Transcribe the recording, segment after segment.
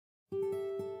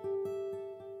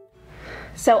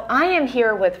So I am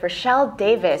here with Rachelle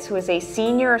Davis, who is a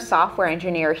senior software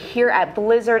engineer here at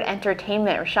Blizzard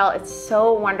Entertainment. Rachelle, it's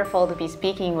so wonderful to be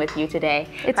speaking with you today.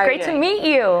 It's great to meet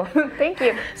you. Thank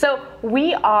you. So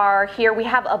we are here, we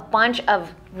have a bunch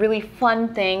of really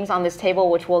fun things on this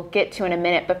table, which we'll get to in a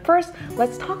minute. But first,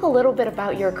 let's talk a little bit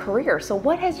about your career. So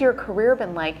what has your career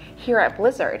been like here at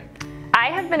Blizzard? I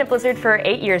have been at Blizzard for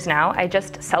 8 years now. I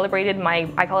just celebrated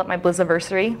I call it my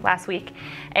Blizziversary last week.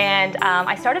 And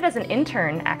I started as an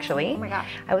intern, actually. Oh my gosh.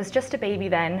 I was just a baby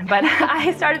then, but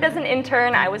I started as an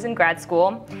intern. I was in grad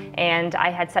school, and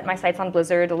I had set my sights on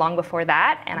Blizzard long before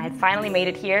that, and I had finally made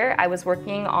it here. I was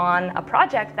working on a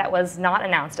project that was not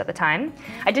announced at the time.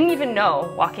 I didn't even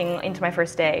know, walking into my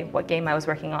first day, what game I was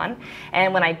working on.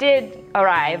 And when I did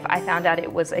arrive, I found out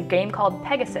it was a game called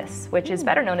Pegasus, which is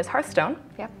better known as Hearthstone.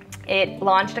 Yep. It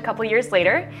launched a couple years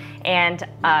later, and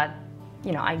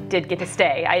I did get to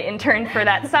stay. I interned for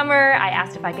that summer. I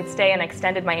asked if I could stay and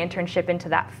extended my internship into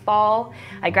that fall.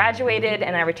 I graduated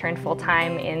and I returned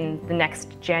full-time in the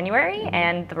next January,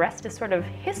 and the rest is sort of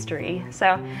history.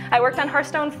 So I worked on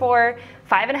Hearthstone for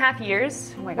 5.5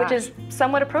 years, which is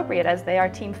somewhat appropriate as they are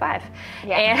Team 5.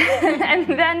 Yeah. And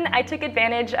then I took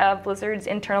advantage of Blizzard's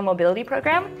internal mobility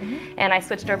program, and I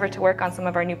switched over to work on some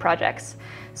of our new projects.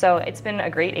 So it's been a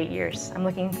great 8 years. I'm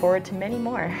looking forward to many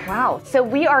more. Wow. So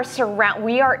we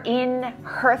are in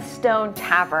Hearthstone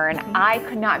Tavern. I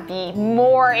could not be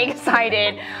more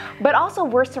excited. But also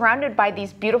we're surrounded by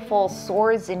these beautiful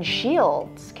swords and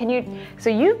shields. So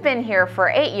you've been here for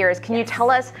 8 years. Can you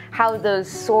tell us how those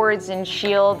swords and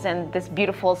shields and this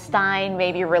beautiful stein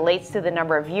maybe relates to the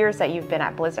number of years that you've been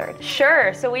at Blizzard?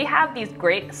 Sure. So we have these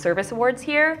great service awards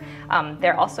here.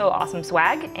 They're also awesome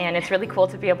swag, and it's really cool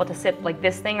to be able to sip like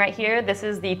this thing right here. This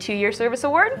is the 2-year service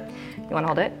award. You want to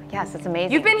hold it? Yes, it's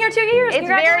amazing. You've been here 2 years. It's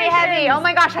very heavy. Oh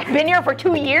my gosh, I've been here for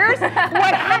 2 years? What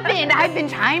happened? I've been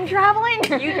time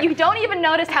traveling? You don't even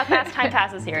notice how fast time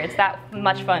passes here. It's that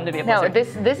much fun to be a Blizzard.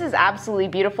 No, this is absolutely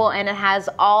beautiful, and it has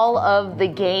all of the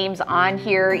games on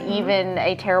here, even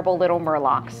a terrible little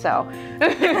Murloc. So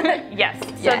yes.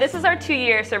 So this is our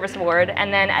 2-year service award,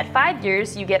 and then at 5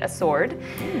 years you get a sword,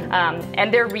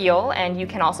 and they're real, and you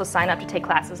can also sign up to take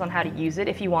classes on how to use it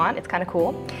if you want. It's kind of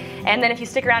cool. And then if you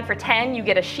stick around for 10, you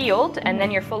get a shield, and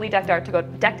then you're fully decked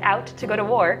out to go to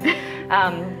war.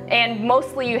 And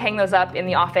mostly you hang those up in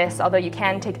the office, although you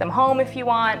can take them home if you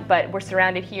want, but we're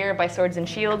surrounded here by swords and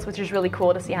shields, which is really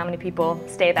cool to see how many people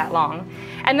stay that long.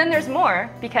 And then there's more,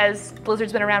 because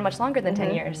Blizzard's been around much longer than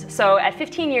 10 years. So at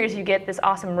 15 years you get this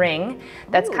awesome ring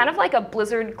that's kind of like a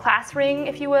Blizzard class ring,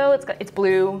 if you will. It's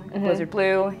blue, Blizzard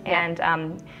blue,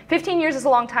 and 15 years is a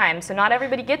long time, so not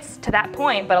everybody gets to that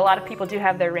point, but a lot of people do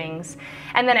have their rings.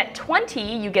 And then at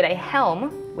 20 you get a helm,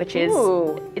 which is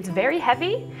it's very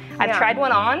heavy. I've tried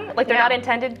one on. Like, they're not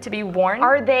intended to be worn.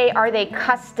 Are they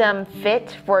custom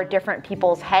fit for different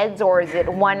people's heads, or is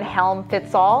it one helm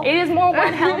fits all? It is more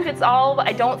one helm fits all, but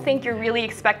I don't think you're really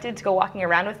expected to go walking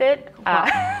around with it.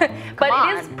 But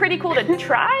it is pretty cool to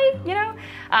try, you know?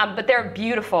 But they're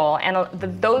beautiful, and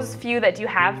those few that do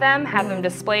have them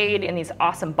displayed in these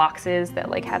awesome boxes that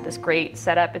like have this great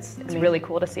setup. It's really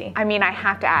cool to see. I mean, I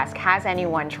have to ask, has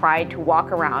anyone tried to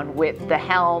walk around with the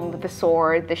helm, the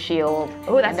sword, the shield,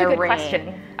 Oh, that's and the a good ring?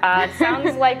 Question. It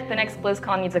sounds like the next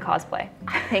BlizzCon needs a cosplay.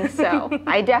 I think so.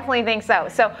 I definitely think so.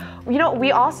 So,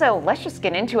 we also, let's just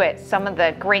get into it, some of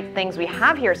the great things we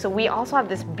have here. So we also have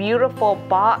this beautiful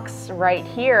box right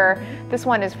here. This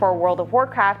one is for World of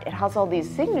Warcraft. It has all these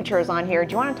signatures on here.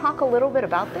 Do you want to talk a little bit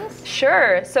about this?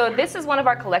 Sure. So this is one of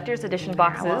our collector's edition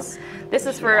boxes. This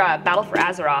is for Battle for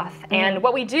Azeroth. And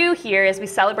what we do here is we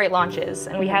celebrate launches,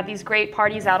 and we have these great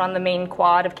parties out on the main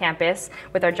quad of campus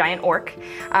with our giant orc.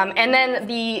 And then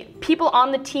the people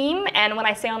on the team, and when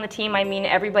I say on the team, I mean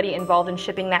everybody involved in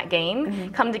shipping that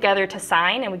game, come together to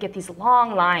sign, and we get these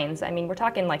long lines. I mean, we're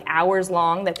talking like hours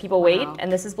long that people wait, and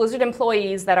this is Blizzard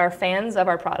employees that are fans of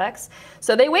our products.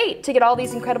 So they wait to get all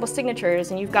these incredible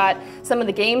signatures, and you've got some of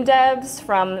the game devs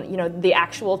from the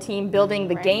actual team building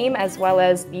the game, as well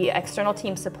as the external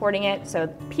team supporting it. So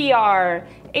PR,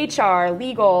 HR,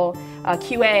 legal,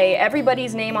 QA,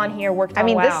 everybody's name on here worked on. I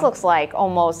mean, this looks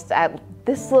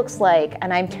like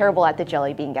and I'm terrible at the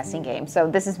jelly bean guessing game, so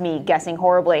this is me guessing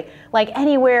horribly, like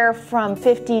anywhere from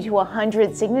 50 to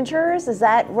 100 signatures. Is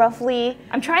that roughly?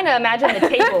 I'm trying to imagine the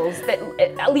tables, that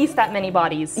at least that many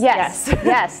bodies. Yes,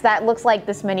 yes, that looks like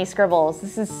this many scribbles.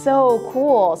 This is so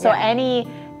cool. So any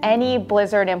any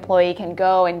Blizzard employee can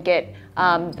go and get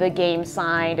the game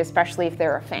signed, especially if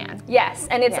they're a fan. Yes,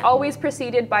 and it's always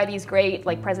preceded by these great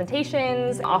like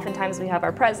presentations. Oftentimes we have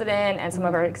our president and some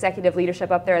of our executive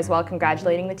leadership up there as well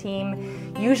congratulating the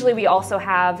team. Usually we also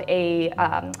have a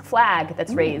flag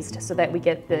that's raised so that we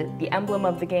get the emblem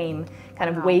of the game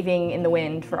kind of waving in the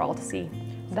wind for all to see.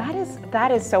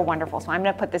 That is so wonderful. So I'm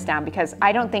going to put this down because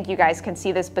I don't think you guys can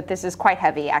see this, but this is quite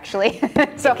heavy actually.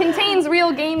 So it contains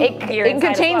real game gear. It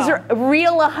contains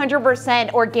real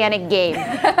 100% organic game.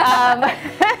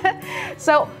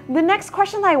 So the next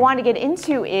question that I want to get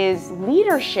into is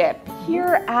leadership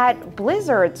here at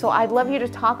Blizzard. So I'd love you to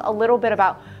talk a little bit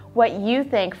about what you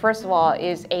think, first of all,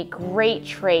 is a great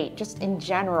trait, just in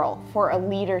general, for a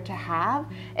leader to have,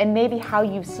 and maybe how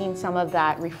you've seen some of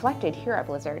that reflected here at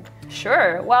Blizzard.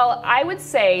 Sure. Well, I would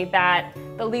say that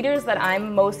the leaders that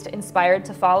I'm most inspired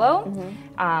to follow,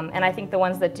 and I think the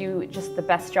ones that do just the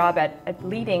best job at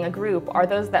leading a group, are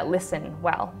those that listen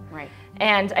well. Right.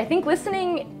 And I think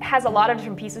listening has a lot of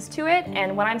different pieces to it,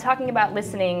 and when I'm talking about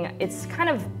listening, it's kind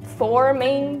of 4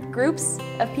 main groups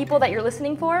of people that you're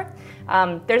listening for.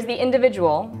 There's the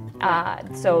individual,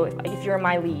 so if you're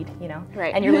my lead, you know,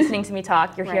 and you're listening to me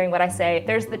talk, you're hearing what I say.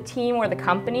 There's the team or the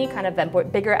company, kind of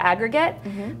that bigger aggregate.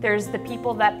 There's the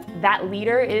people that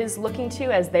leader is looking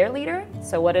to as their leader.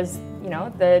 So what does, you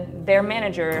know, their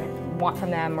manager want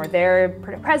from them, or their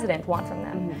president want from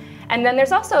them? And then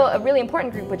there's also a really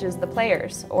important group, which is the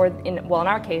players, or in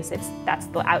our case, that's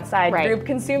the outside group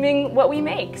consuming what we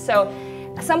make. So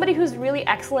somebody who's really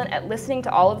excellent at listening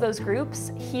to all of those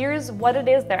groups hears what it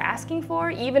is they're asking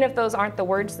for, even if those aren't the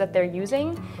words that they're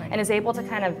using, and is able to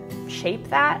kind of shape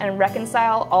that and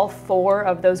reconcile all 4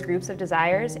 of those groups of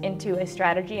desires into a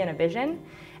strategy and a vision.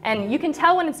 And you can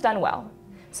tell when it's done well.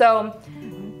 So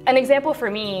an example for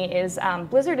me is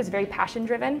Blizzard is very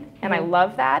passion-driven, and I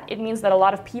love that. It means that a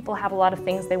lot of people have a lot of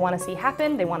things they want to see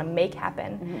happen, they want to make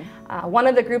happen. One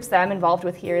of the groups that I'm involved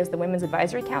with here is the Women's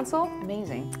Advisory Council.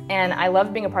 Amazing. And I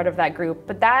love being a part of that group,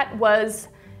 but that was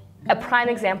a prime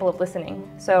example of listening.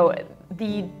 So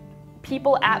the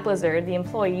people at Blizzard, the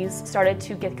employees, started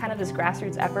to get kind of this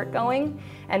grassroots effort going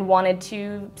and wanted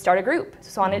to start a group.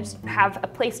 So wanted to have a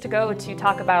place to go to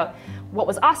talk about what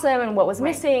was awesome and what was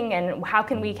missing and how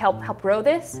can we help grow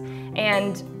this.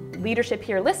 And leadership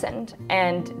here listened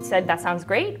and said, that sounds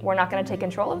great. We're not going to take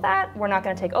control of that. We're not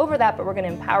going to take over that, but we're going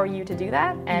to empower you to do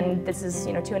that. And this is,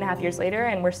 2.5 years later,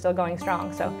 and we're still going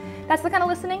strong. So that's the kind of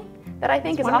listening that I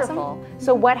think is wonderful. Awesome.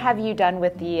 So what have you done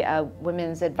with the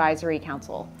Women's Advisory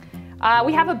Council?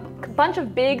 We have a bunch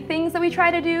of big things that we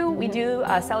try to do. We do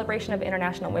a celebration of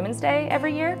International Women's Day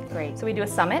every year. Great. So we do a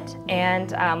summit, and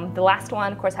the last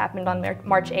one, of course, happened on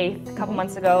March 8th, a couple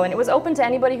months ago, and it was open to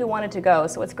anybody who wanted to go.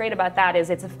 So what's great about that is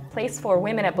it's a place for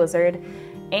women at Blizzard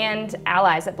and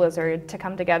allies at Blizzard to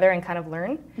come together and kind of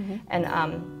learn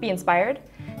and be inspired.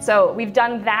 So we've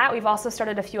done that. We've also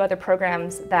started a few other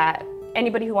programs that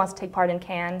anybody who wants to take part in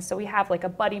can. So we have like a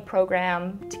buddy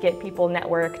program to get people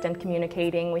networked and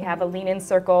communicating. We have a lean-in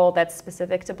circle that's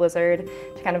specific to Blizzard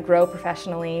to kind of grow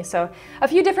professionally. So a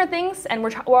few different things, and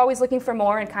we're always looking for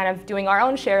more and kind of doing our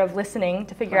own share of listening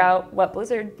to figure out what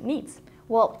Blizzard needs.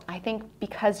 Well, I think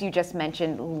because you just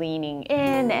mentioned leaning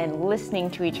in and listening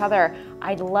to each other,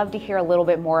 I'd love to hear a little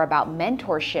bit more about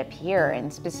mentorship here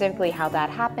and specifically how that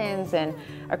happens and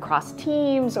across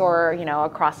teams or,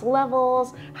 across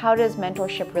levels. How does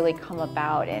mentorship really come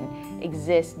about and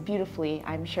exist beautifully,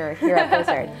 I'm sure, here at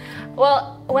Blizzard?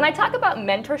 Well, when I talk about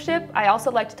mentorship, I also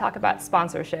like to talk about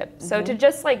sponsorship. So to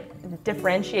just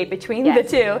differentiate between the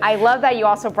two. I love that you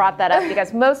also brought that up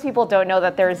because most people don't know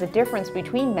that there is a difference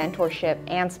between mentorship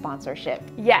and sponsorship.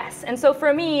 Yes, and so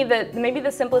for me, maybe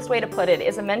the simplest way to put it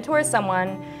is a mentor is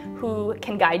someone who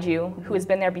can guide you, who has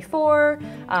been there before,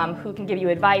 who can give you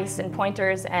advice and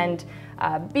pointers and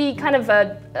be kind of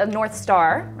a North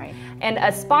Star. Right. And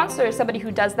a sponsor is somebody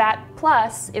who does that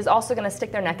plus is also going to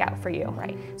stick their neck out for you.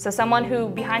 Right. So someone who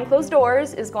behind closed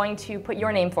doors is going to put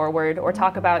your name forward or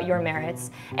talk about your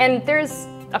merits. And there's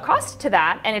a cost to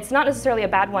that, and it's not necessarily a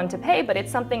bad one to pay, but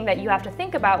it's something that you have to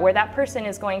think about where that person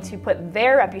is going to put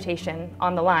their reputation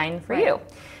on the line for you.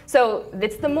 So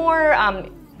it's the more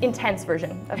intense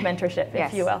version of mentorship,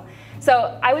 if you will.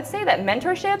 So I would say that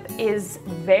mentorship is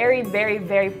very, very,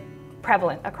 very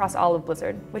prevalent across all of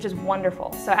Blizzard, which is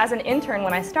wonderful. So as an intern,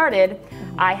 when I started,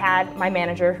 I had my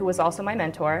manager who was also my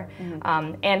mentor,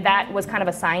 and that was kind of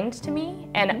assigned to me.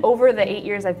 And over the 8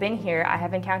 years I've been here, I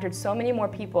have encountered so many more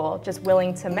people just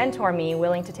willing to mentor me,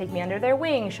 willing to take me under their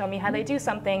wing, show me how they do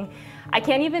something. I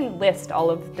can't even list all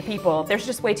of the people. There's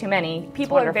just way too many.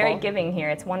 People are very giving here.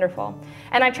 It's wonderful.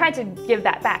 And I've tried to give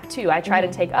that back too. I try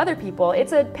to take other people.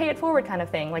 It's a pay it forward kind of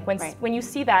thing. Like when you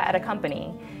see that at a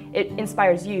company, it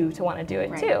inspires you to want to do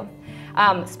it too.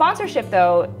 Sponsorship,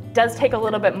 though, does take a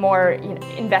little bit more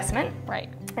investment. Right.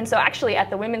 And so actually at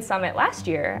the Women's Summit last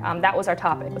year, that was our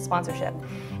topic, was sponsorship.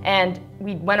 And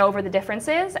we went over the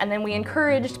differences, and then we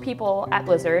encouraged people at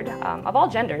Blizzard, of all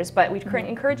genders, but we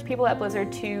encouraged people at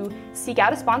Blizzard to seek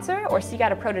out a sponsor or seek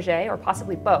out a protege, or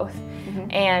possibly both,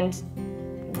 and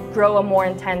grow a more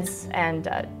intense and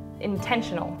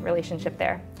intentional relationship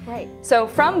there. Right. So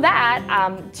from that,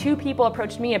 2 people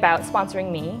approached me about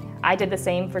sponsoring me. I did the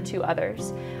same for 2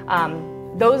 others.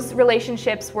 Those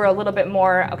relationships were a little bit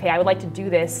more, okay, I would like to do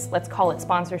this, let's call it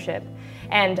sponsorship.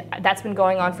 And that's been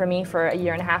going on for me for a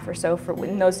year and a half or so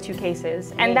in those 2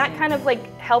 cases. And that kind of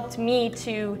like helped me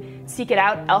to seek it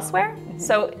out elsewhere.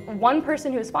 So one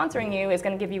person who's sponsoring you is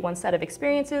going to give you one set of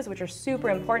experiences, which are super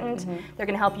important. They're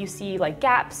going to help you see like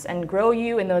gaps and grow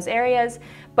you in those areas.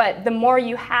 But the more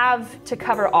you have to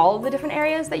cover all of the different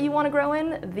areas that you want to grow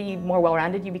in, the more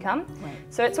well-rounded you become. Right.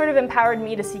 So it sort of empowered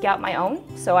me to seek out my own.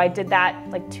 So I did that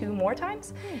like 2 more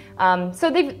times. So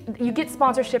you get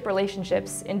sponsorship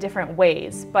relationships in different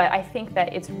ways, but I think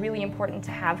that it's really important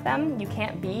to have them. You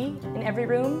can't be in every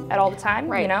room at all the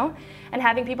time, you know? And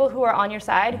having people who are on your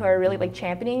side, who are really like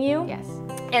championing you,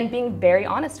 and being very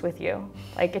honest with you.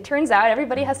 Like it turns out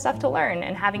everybody has stuff to learn,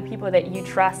 and having people that you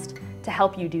trust to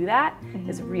help you do that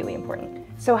is really important.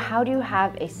 So how do you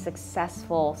have a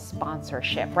successful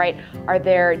sponsorship, right?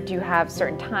 Do you have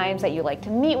certain times that you like to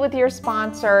meet with your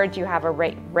sponsor? Do you have a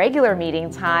regular meeting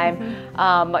time?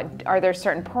 Are there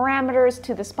certain parameters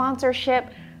to the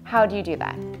sponsorship? How do you do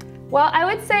that? Well, I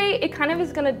would say it kind of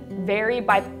is going to vary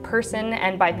by person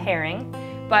and by pairing.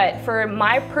 But for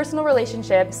my personal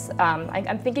relationships,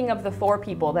 I'm thinking of the 4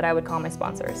 people that I would call my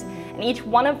sponsors. And each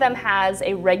one of them has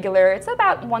a regular, it's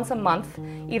about once a month,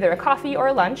 either a coffee or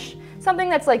a lunch, something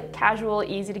that's like casual,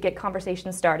 easy to get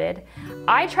conversation started.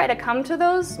 I try to come to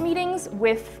those meetings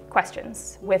with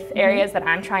questions, with areas that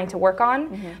I'm trying to work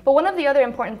on. But one of the other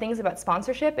important things about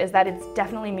sponsorship is that it's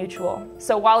definitely mutual.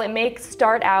 So while it may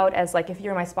start out as like, if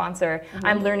you're my sponsor,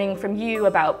 I'm learning from you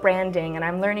about branding, and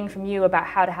I'm learning from you about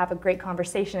how to have a great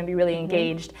conversation and be really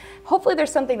engaged. Hopefully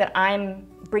there's something that I'm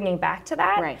bringing back to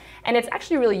that. Right. And it's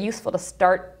actually really useful to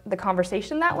start the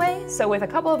conversation that way. So with a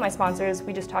couple of my sponsors,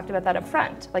 we just talked about that up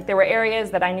front. Like there were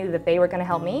areas that I knew that they were going to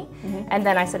help me. And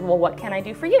then I said, well, what can I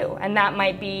do for you? And that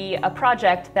might be a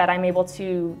project that I'm able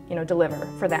to, deliver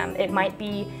for them. It might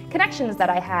be connections that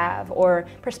I have or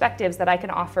perspectives that I can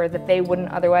offer that they wouldn't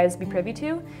otherwise be privy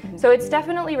to. So it's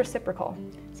definitely reciprocal.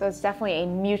 So it's definitely a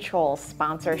mutual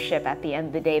sponsorship at the end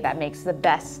of the day that makes the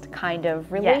best kind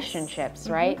of relationships,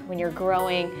 right? When you're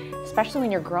growing, especially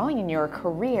when you're growing in your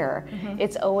career,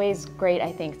 it's always great,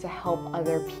 I think, to help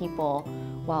other people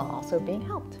while also being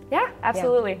helped. Yeah,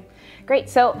 absolutely. Yeah. Great.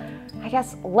 So I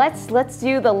guess let's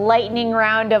do the lightning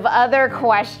round of other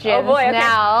questions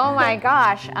now. Oh my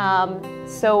gosh.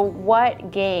 So what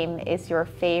game is your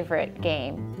favorite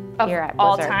game here at Blizzard?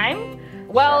 All time?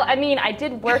 Well, I mean, I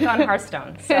did work on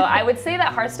Hearthstone, so I would say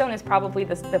that Hearthstone is probably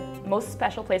the most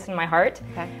special place in my heart.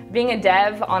 Being a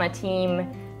dev on a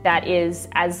team that is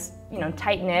as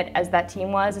tight-knit as that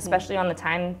team was, especially at the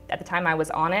time I was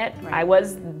on it. I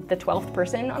was the 12th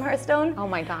person on Hearthstone. Oh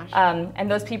my gosh. And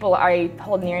those people I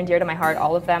hold near and dear to my heart,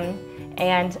 all of them.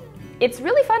 And it's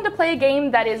really fun to play a game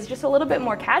that is just a little bit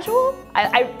more casual.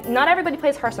 Not everybody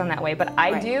plays Hearthstone that way, but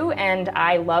I do, and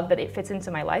I love that it fits into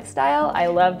my lifestyle. I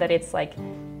love that it's like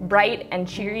bright and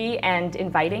cheery and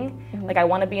inviting. Like I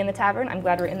want to be in the tavern. I'm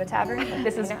glad we're in the tavern. Like,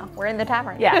 this is we're in the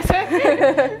tavern. Yes.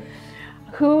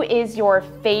 Who is your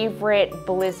favorite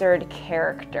Blizzard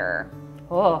character?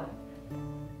 Oh,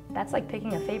 that's like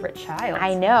picking a favorite child.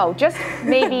 I know. Just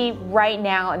maybe right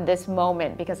now in this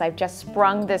moment, because I've just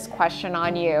sprung this question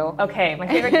on you. Okay, my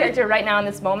favorite character right now in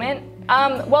this moment?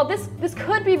 Well, this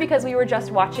could be because we were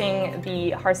just watching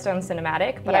the Hearthstone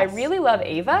cinematic, but I really love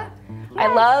Ava. I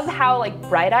love how like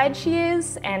bright-eyed she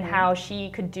is, and how she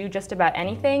could do just about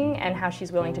anything, and how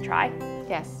she's willing to try.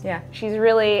 Yes. Yeah. She's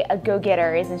really a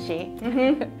go-getter, isn't she?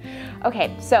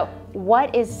 Okay, so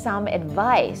what is some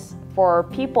advice for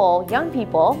young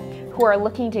people who are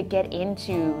looking to get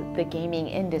into the gaming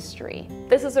industry?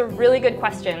 This is a really good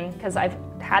question, because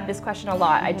had this question a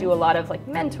lot. I do a lot of like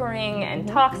mentoring and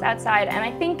talks outside, and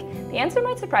I think the answer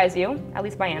might surprise you, at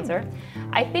least my answer.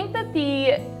 I think that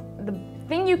the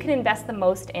thing you can invest the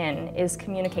most in is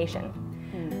communication.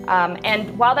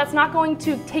 And while that's not going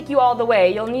to take you all the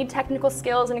way, you'll need technical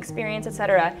skills and experience,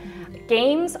 etc.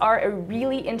 Games are a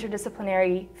really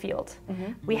interdisciplinary field.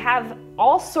 We have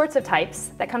all sorts of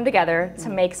types that come together to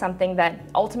make something that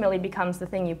ultimately becomes the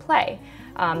thing you play.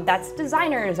 That's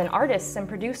designers and artists and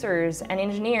producers and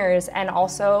engineers, and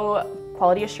also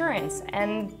quality assurance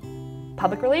and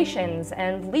public relations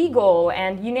and legal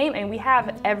and you name it, and we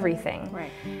have everything. Right.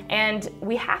 And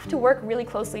we have to work really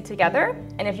closely together,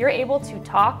 and if you're able to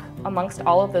talk amongst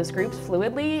all of those groups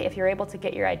fluidly, if you're able to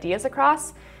get your ideas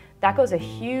across, that goes a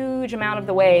huge amount of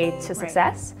the way to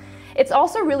success. Right. It's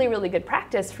also really, really good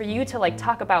practice for you to like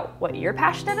talk about what you're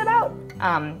passionate about.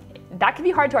 That can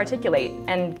be hard to articulate,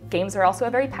 and games are also a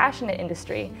very passionate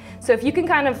industry. So if you can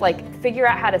kind of like figure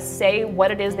out how to say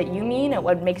what it is that you mean and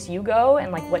what makes you go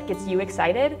and like what gets you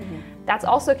excited, that's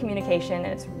also communication, and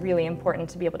it's really important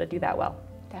to be able to do that well.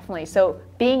 Definitely. So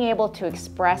being able to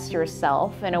express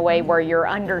yourself in a way where you're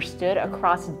understood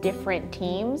across different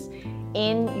teams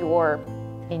in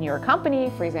your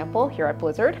company, for example, here at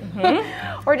Blizzard,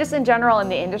 or just in general in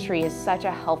the industry, is such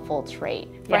a helpful trait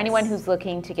for anyone who's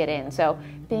looking to get in. So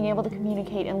being able to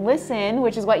communicate and listen,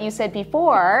 which is what you said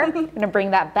before, I'm going to bring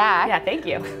that back. Yeah, thank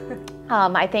you.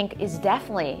 I think is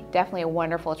definitely a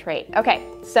wonderful trait. Okay,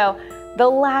 so the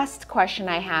last question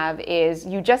I have is,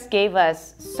 you just gave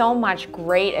us so much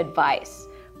great advice,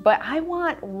 but I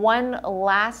want one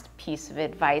last piece of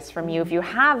advice from you. If you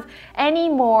have any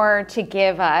more to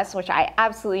give us, which I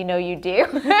absolutely know you do,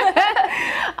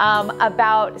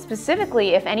 about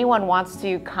specifically if anyone wants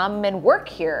to come and work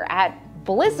here at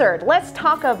Blizzard. Let's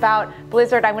talk about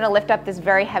Blizzard. I'm going to lift up this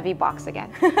very heavy box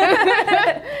again.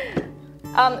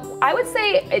 I would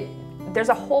say there's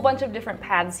a whole bunch of different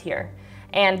paths here,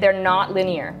 and they're not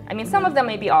linear. I mean, some of them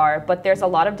maybe are, but there's a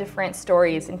lot of different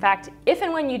stories. In fact, if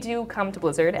and when you do come to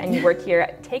Blizzard and you work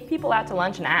here, take people out to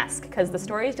lunch and ask, because the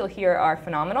stories you'll hear are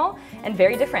phenomenal and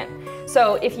very different.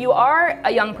 So if you are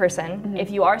a young person, if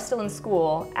you are still in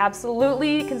school,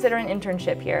 absolutely consider an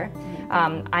internship here.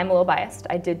 I'm a little biased.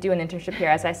 I did do an internship here,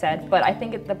 as I said, but I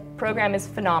think the program is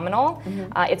phenomenal.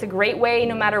 It's a great way,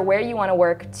 no matter where you want to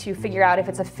work, to figure out if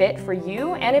it's a fit for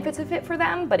you and if it's a fit for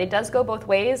them, but it does go both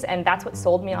ways, and that's what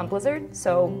sold me on Blizzard.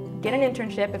 So get an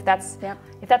internship if that's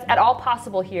at all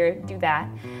possible here, do that.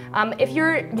 If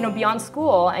you're beyond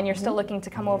school and you're still looking to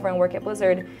come over and work at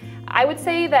Blizzard, I would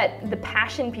say that the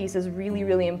passion piece is really,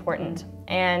 really important,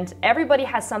 and everybody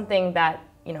has something that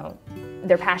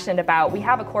they're passionate about. We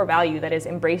have a core value that is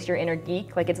embrace your inner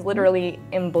geek. Like, it's literally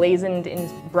emblazoned in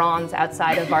bronze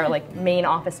outside of our main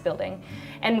office building.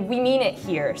 And we mean it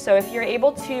here. So if you're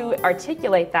able to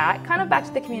articulate that, kind of back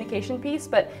to the communication piece,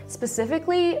 but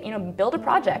specifically, build a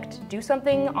project, do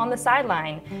something on the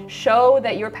sideline, show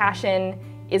that your passion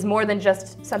is more than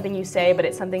just something you say, but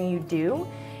it's something you do.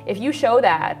 If you show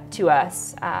that to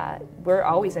us, we're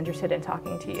always interested in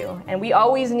talking to you. And we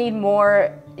always need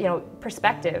more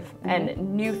perspective and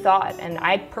new thought. And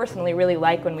I personally really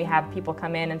like when we have people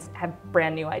come in and have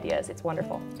brand new ideas. It's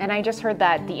wonderful. And I just heard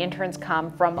that the interns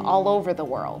come from all over the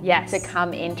world to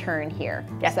come intern here.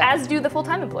 Yes, so. As do the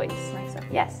full-time employees. So,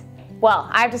 yes. Well,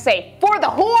 I have to say, for the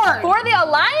Horde! For the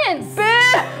Alliance!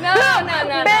 Boo! No.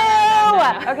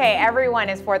 Okay, everyone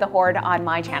is for the Horde on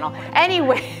my channel.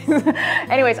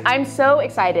 Anyways, I'm so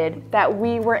excited that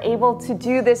we were able to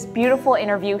do this beautiful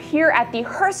interview here at the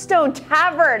Hearthstone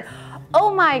Tavern.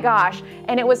 Oh my gosh,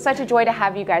 and it was such a joy to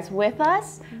have you guys with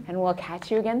us, and we'll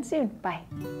catch you again soon. Bye.